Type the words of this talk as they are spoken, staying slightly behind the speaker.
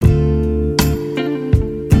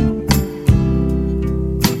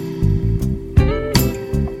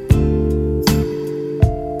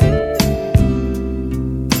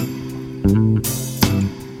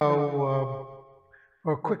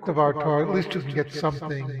quick Devar Torah, at least you can get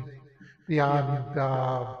something beyond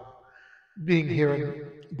being here in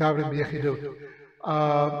David and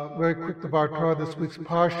B'Yechidut. Very quick Devar Torah, this week's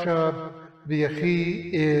Parsha,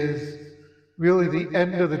 V'yechi, is really the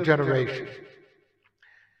end of the generation.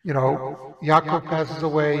 You know, Yaakov passes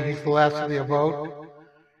away, he's the last of the Avot,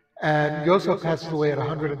 and Yosef passes away at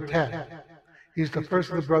 110. He's the first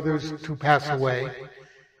of the brothers to pass away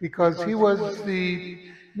because he was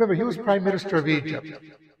remember, he was prime minister of Egypt.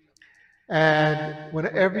 And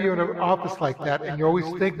whenever you're in an office like that and you're always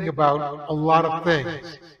thinking about a lot of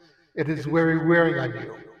things, it is very wearing on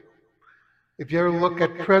you. If you ever look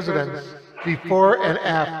at presidents before and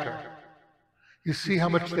after, you see how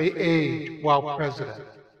much they age while president.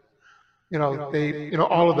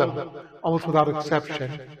 All of them, almost without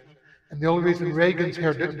exception. And the only reason Reagan's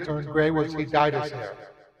hair didn't turn gray was he dyed his hair.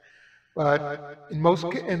 But in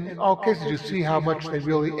all cases, you see how much they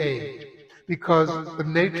really age. Because the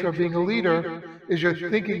nature of being a leader is you're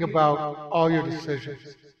thinking about all your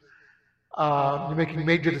decisions. You're making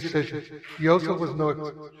major decisions. Yosef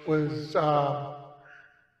was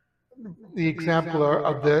the exemplar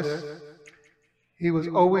of this. He was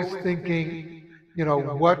always thinking,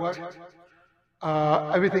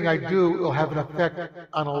 everything I do will have an effect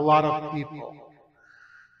on a lot of people.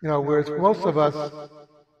 Whereas for most of us,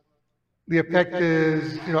 the effect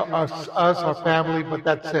is, us, our family, but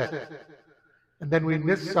that's it. And then we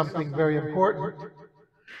miss something very important,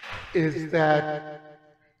 is that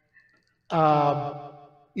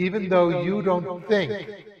even though you don't think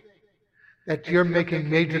that you're making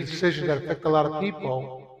major decisions that affect a lot of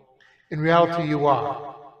people, in reality you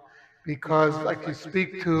are. Because like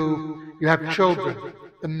you have children,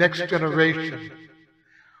 the next generation.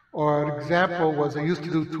 Or an example was I used to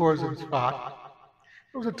do tours in Tzfat.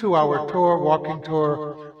 It was a 2-hour tour, walking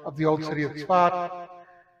tour of the old city of Tzfat,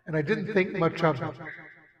 and I didn't think much of it,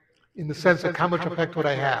 in the sense of how much effect would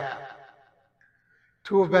I have.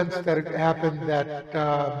 2 events that happened that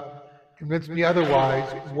convinced me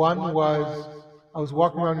otherwise. One was I was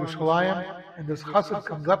walking around Yerushalayim, and this chassid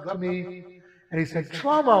comes up to me, and he said,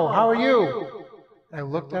 "Shlomo, how are you?" And I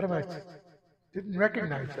looked at him, and I didn't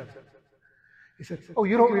recognize him. He said, "Oh,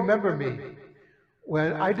 you don't remember me.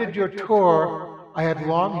 When I did your tour, I had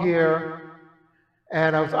long hair,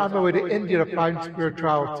 and I was on my way to India to find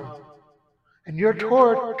spirituality. And your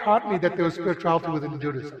tour taught me that there was spirituality within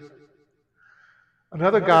Judaism."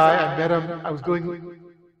 Another guy, I met him, I was doing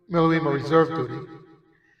Miluim, or reserve duty,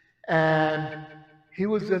 and he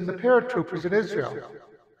was in the paratroopers in Israel.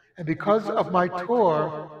 And because of my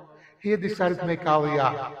tour, he had decided to make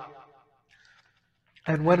Aliyah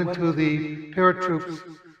and went into the paratroops.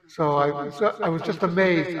 So I was just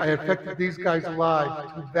amazed. I affected these guys'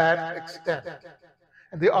 lives to that extent.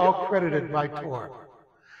 And they all credited my tour.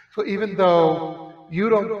 So even though you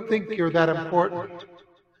don't think you're that important,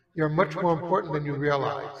 you're much more important than you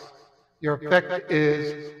realize. Your effect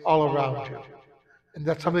is all around you. And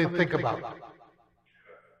that's something to think about.